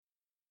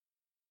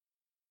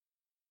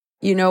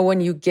You know, when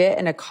you get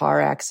in a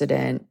car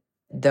accident,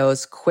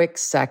 those quick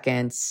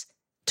seconds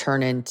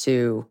turn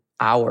into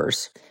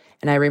hours.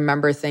 And I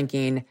remember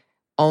thinking,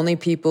 only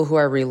people who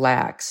are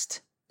relaxed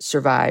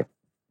survive.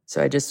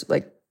 So I just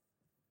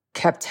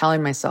kept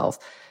telling myself,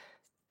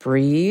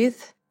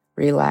 breathe,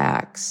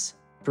 relax,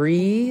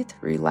 breathe,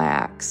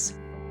 relax.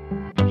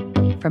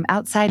 From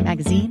Outside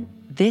Magazine,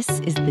 this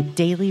is The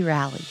Daily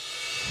Rally.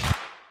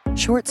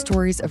 Short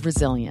stories of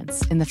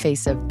resilience in the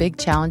face of big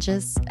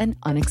challenges and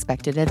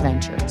unexpected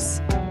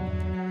adventures.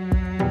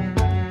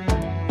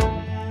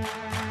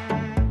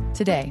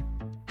 Today,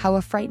 how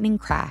a frightening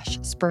crash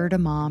spurred a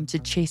mom to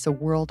chase a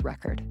world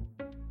record.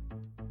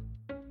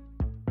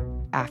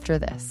 After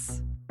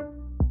this.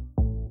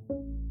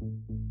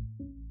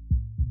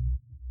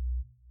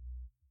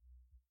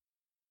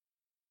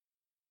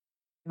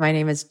 My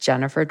name is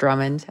Jennifer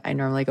Drummond. I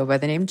normally go by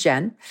the name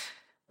Jenn.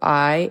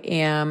 I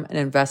am an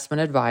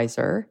investment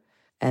advisor,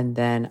 and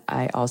then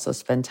I also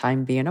spend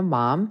time being a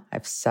mom. I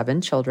have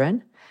 7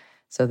 children,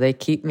 so they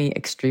keep me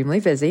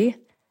extremely busy.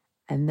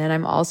 And then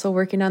I'm also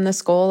working on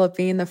this goal of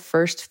being the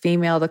first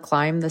female to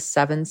climb the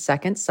 7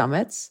 second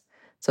summits.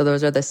 So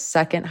those are the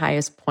second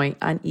highest point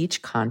on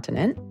each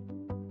continent.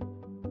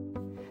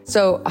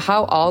 So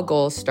how all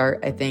goals start,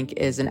 I think,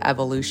 is an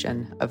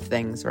evolution of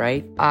things,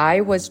 right?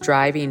 I was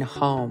driving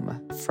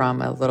home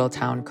from a little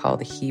town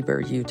called Heber,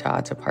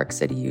 Utah, to Park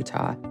City,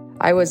 Utah.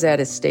 I was at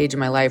a stage in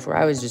my life where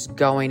I was just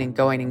going and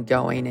going and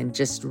going and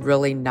just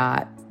really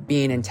not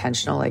being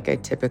intentional like I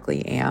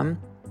typically am.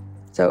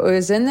 So it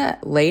was in the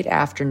late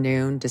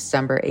afternoon,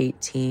 December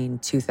 18,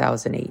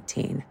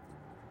 2018.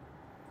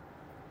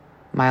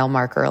 Mile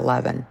marker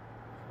 11.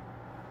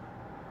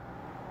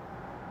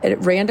 It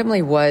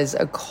randomly was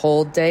a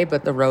cold day,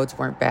 but the roads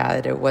weren't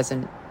bad. It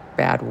wasn't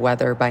bad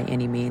weather by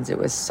any means. It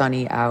was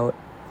sunny out.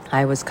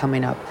 I was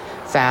coming up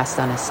fast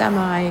on a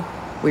semi.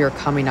 We were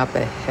coming up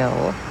a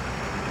hill.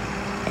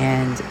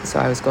 And so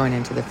I was going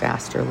into the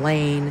faster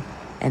lane.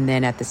 And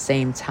then at the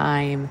same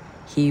time,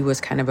 he was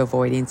kind of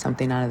avoiding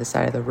something on the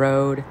side of the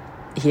road.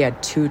 He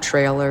had 2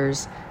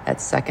 trailers. That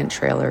second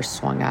trailer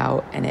swung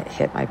out and it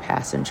hit my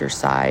passenger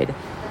side.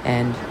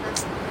 And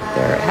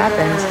there it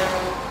happened.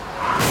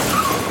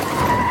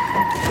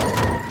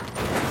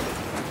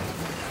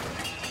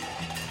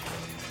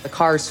 The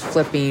car's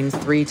flipping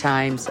 3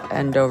 times,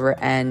 end over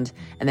end,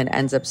 and then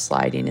ends up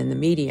sliding in the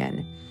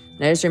median.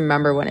 And I just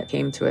remember when it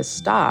came to a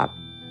stop,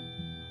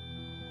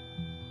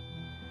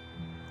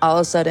 all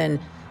of a sudden,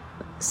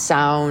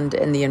 sound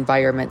and the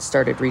environment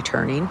started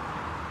returning.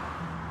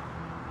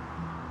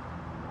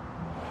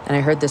 And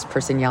I heard this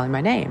person yelling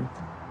my name.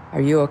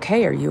 Are you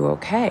okay? Are you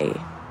okay?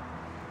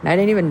 And I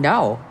didn't even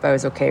know if I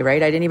was okay,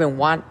 right? I didn't even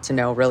want to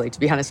know, really, to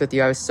be honest with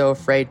you. I was so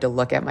afraid to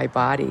look at my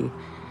body.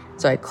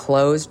 So I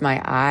closed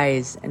my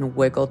eyes and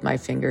wiggled my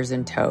fingers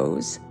and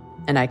toes,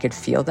 and I could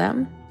feel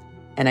them.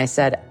 And I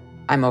said,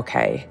 I'm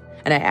okay.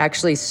 And I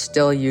actually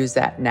still use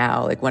that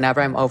now. Like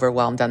whenever I'm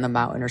overwhelmed on the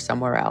mountain or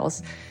somewhere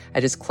else, I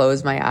just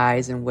close my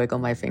eyes and wiggle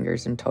my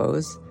fingers and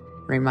toes.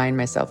 Remind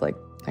myself, like,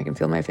 I can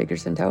feel my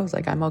fingers and toes.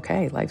 Like, I'm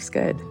okay. Life's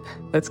good.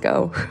 Let's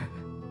go.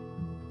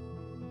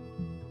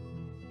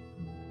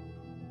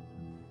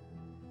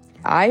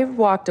 I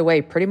walked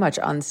away pretty much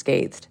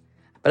unscathed.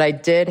 But I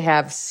did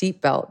have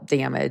seatbelt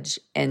damage,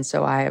 and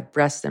so I have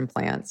breast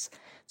implants.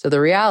 So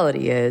the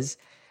reality is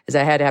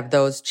I had to have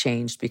those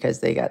changed because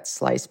they got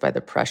sliced by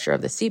the pressure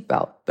of the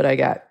seatbelt. But I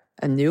got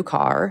a new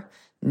car,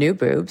 new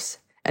boobs,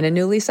 and a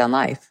new lease on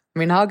life. I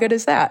mean, how good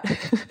is that?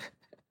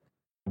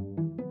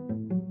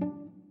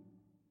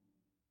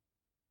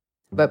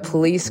 But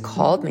police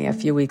called me a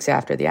few weeks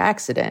after the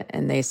accident,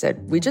 and they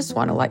said, we just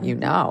want to let you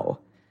know.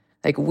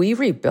 Like, we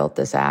rebuilt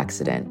this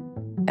accident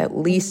at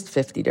least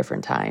 50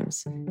 different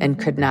times and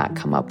could not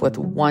come up with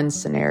one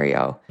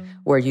scenario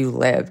where you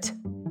lived.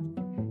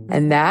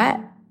 And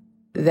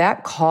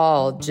that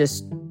call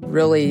just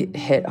really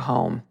hit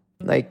home.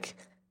 Like,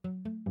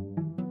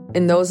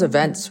 and those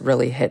events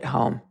really hit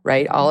home,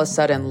 right? All of a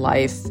sudden,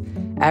 life,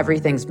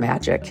 everything's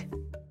magic,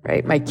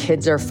 right? My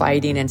kids are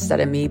fighting.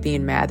 Instead of me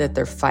being mad that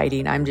they're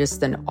fighting, I'm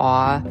just in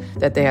awe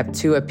that they have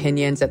 2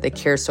 opinions that they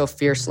care so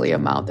fiercely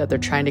about that they're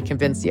trying to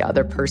convince the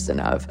other person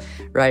of,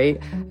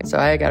 right? So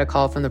I got a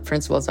call from the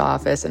principal's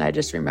office, and I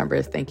just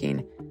remember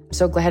thinking, I'm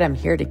so glad I'm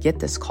here to get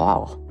this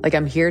call. Like,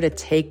 I'm here to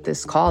take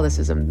this call. This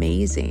is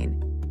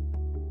amazing.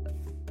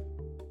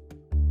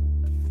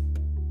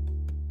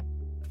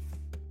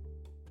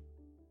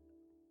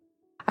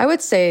 I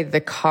would say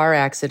the car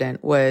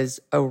accident was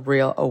a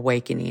real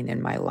awakening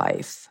in my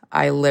life.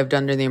 I lived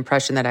under the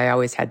impression that I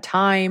always had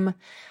time.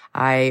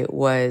 I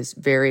was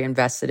very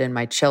invested in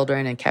my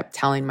children and kept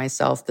telling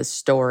myself the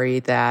story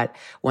that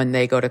when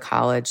they go to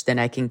college, then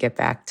I can get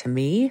back to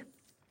me.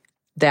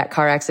 That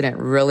car accident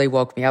really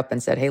woke me up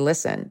and said, hey,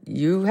 listen,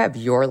 you have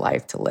your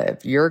life to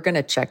live. You're going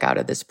to check out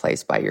of this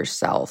place by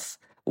yourself.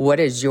 What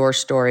is your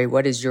story?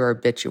 What does your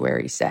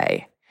obituary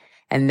say?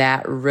 And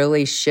that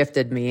really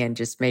shifted me and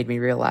just made me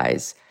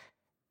realize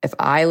if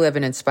I live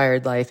an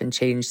inspired life and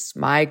change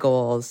my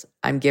goals,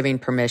 I'm giving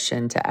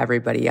permission to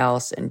everybody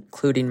else,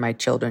 including my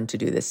children, to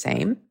do the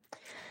same.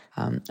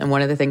 And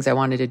one of the things I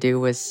wanted to do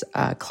was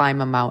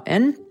climb a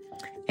mountain.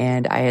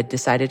 And I had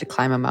decided to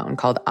climb a mountain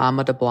called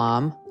Ama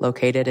Dablam,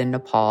 located in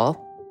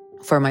Nepal,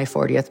 for my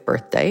 40th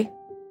birthday.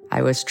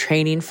 I was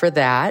training for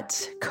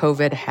that.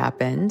 COVID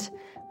happened.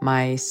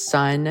 My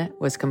son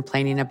was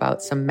complaining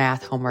about some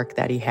math homework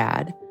that he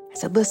had. I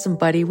said, listen,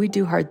 buddy, we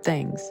do hard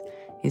things.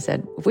 He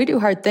said, if we do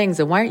hard things,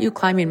 then why aren't you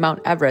climbing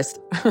Mount Everest?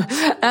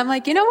 I'm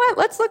like, you know what?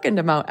 Let's look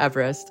into Mount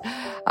Everest.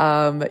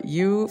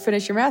 You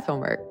finish your math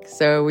homework.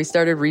 So we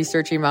started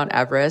researching Mount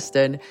Everest,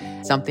 and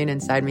something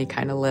inside me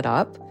kind of lit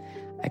up.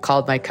 I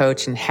called my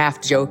coach and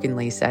half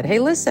jokingly said, hey,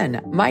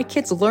 listen, my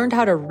kids learned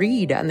how to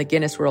read on the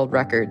Guinness World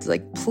Records.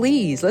 Like,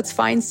 please, let's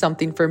find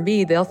something for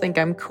me. They'll think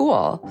I'm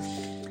cool.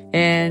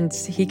 And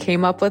he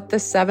came up with the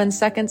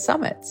 7-second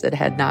summits. It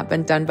had not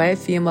been done by a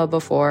female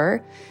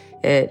before.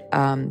 It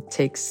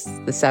takes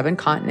the 7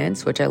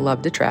 continents, which I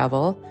love to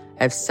travel.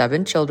 I have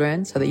 7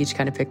 children, so they each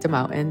kind of picked a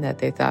mountain that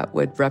they thought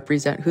would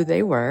represent who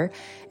they were.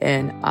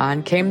 And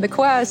on came the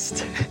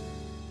quest.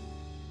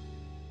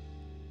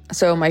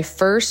 So my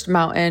first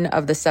mountain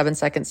of the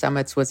 7-second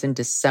summits was in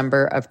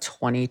December of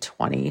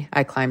 2020.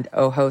 I climbed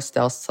Ojos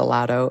del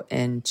Salado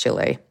in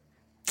Chile.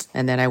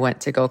 And then I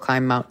went to go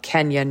climb Mount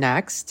Kenya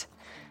next.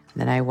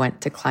 And then I went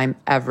to climb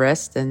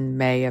Everest in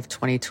May of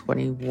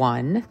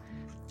 2021,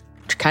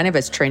 kind of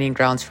as training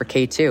grounds for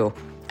K2.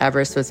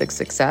 Everest was a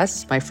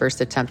success. My first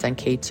attempt on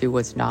K2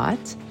 was not.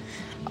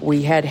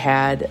 We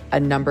had a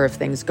number of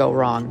things go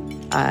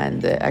wrong on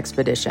the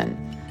expedition.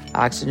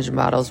 Oxygen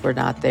bottles were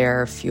not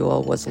there.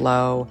 Fuel was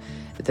low.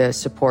 The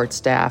support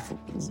staff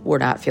were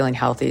not feeling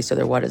healthy, so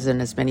there wasn't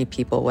as many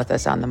people with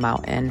us on the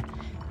mountain.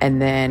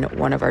 And then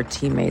one of our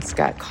teammates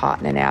got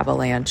caught in an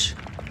avalanche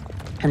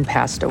and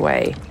passed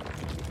away.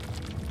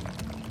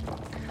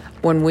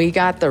 When we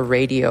got the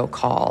radio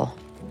call,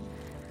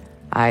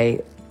 I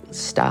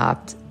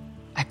stopped.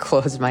 I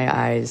closed my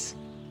eyes.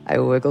 I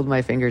wiggled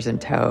my fingers and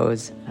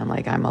toes. I'm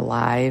like, I'm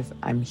alive.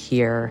 I'm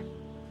here.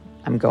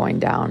 I'm going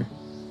down.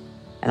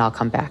 And I'll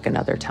come back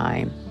another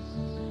time.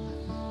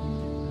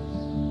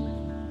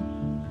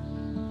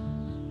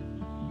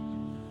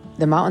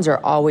 The mountains are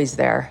always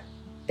there.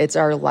 It's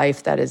our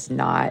life that is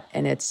not.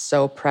 And it's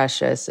so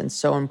precious and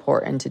so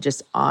important to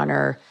just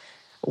honor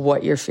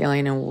what you're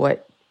feeling and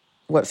what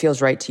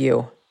feels right to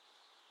you.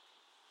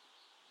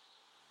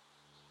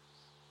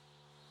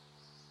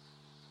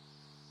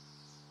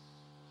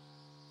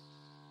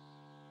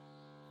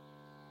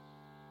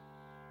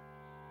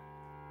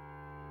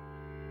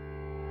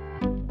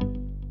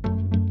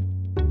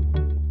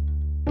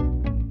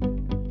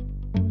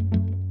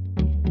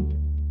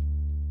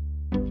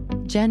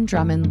 Jenn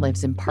Drummond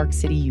lives in Park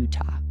City,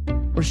 Utah,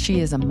 where she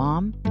is a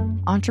mom,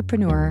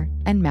 entrepreneur,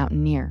 and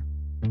mountaineer.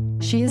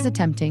 She is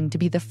attempting to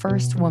be the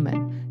first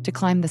woman to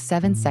climb the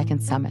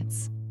 7-second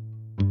summits.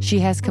 She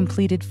has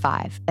completed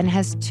 5 and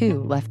has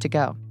 2 left to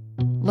go.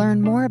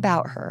 Learn more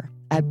about her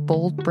at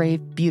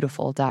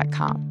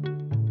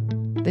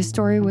boldbravebeautiful.com. This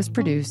story was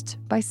produced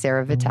by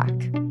Sarah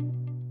Vitak.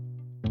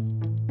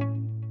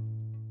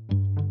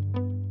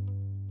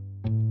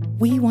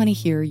 We want to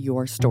hear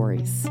your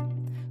stories.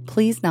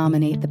 Please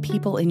nominate the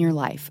people in your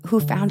life who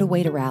found a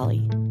way to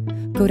rally.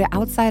 Go to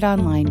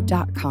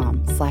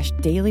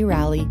outsideonline.com/daily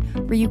rally,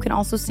 where you can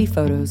also see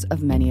photos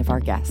of many of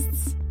our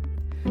guests.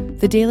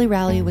 The Daily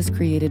Rally was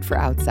created for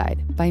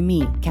Outside by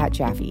me, Kat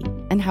Jaffe,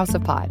 and House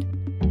of Pod.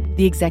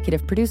 The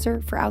executive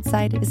producer for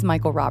Outside is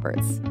Michael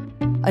Roberts.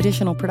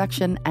 Additional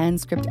production and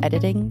script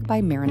editing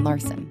by Marin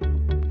Larson.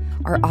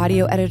 Our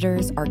audio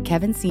editors are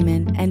Kevin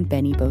Seaman and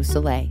Benny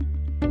Beausoleil.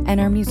 And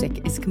our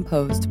music is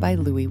composed by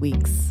Louis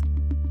Weeks.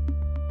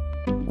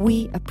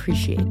 We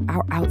appreciate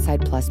our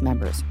Outside Plus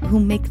members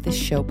who make this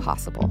show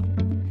possible.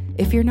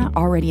 If you're not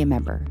already a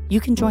member, you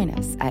can join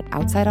us at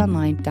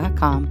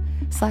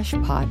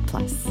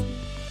outsideonline.com/podplus.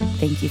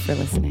 Thank you for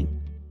listening.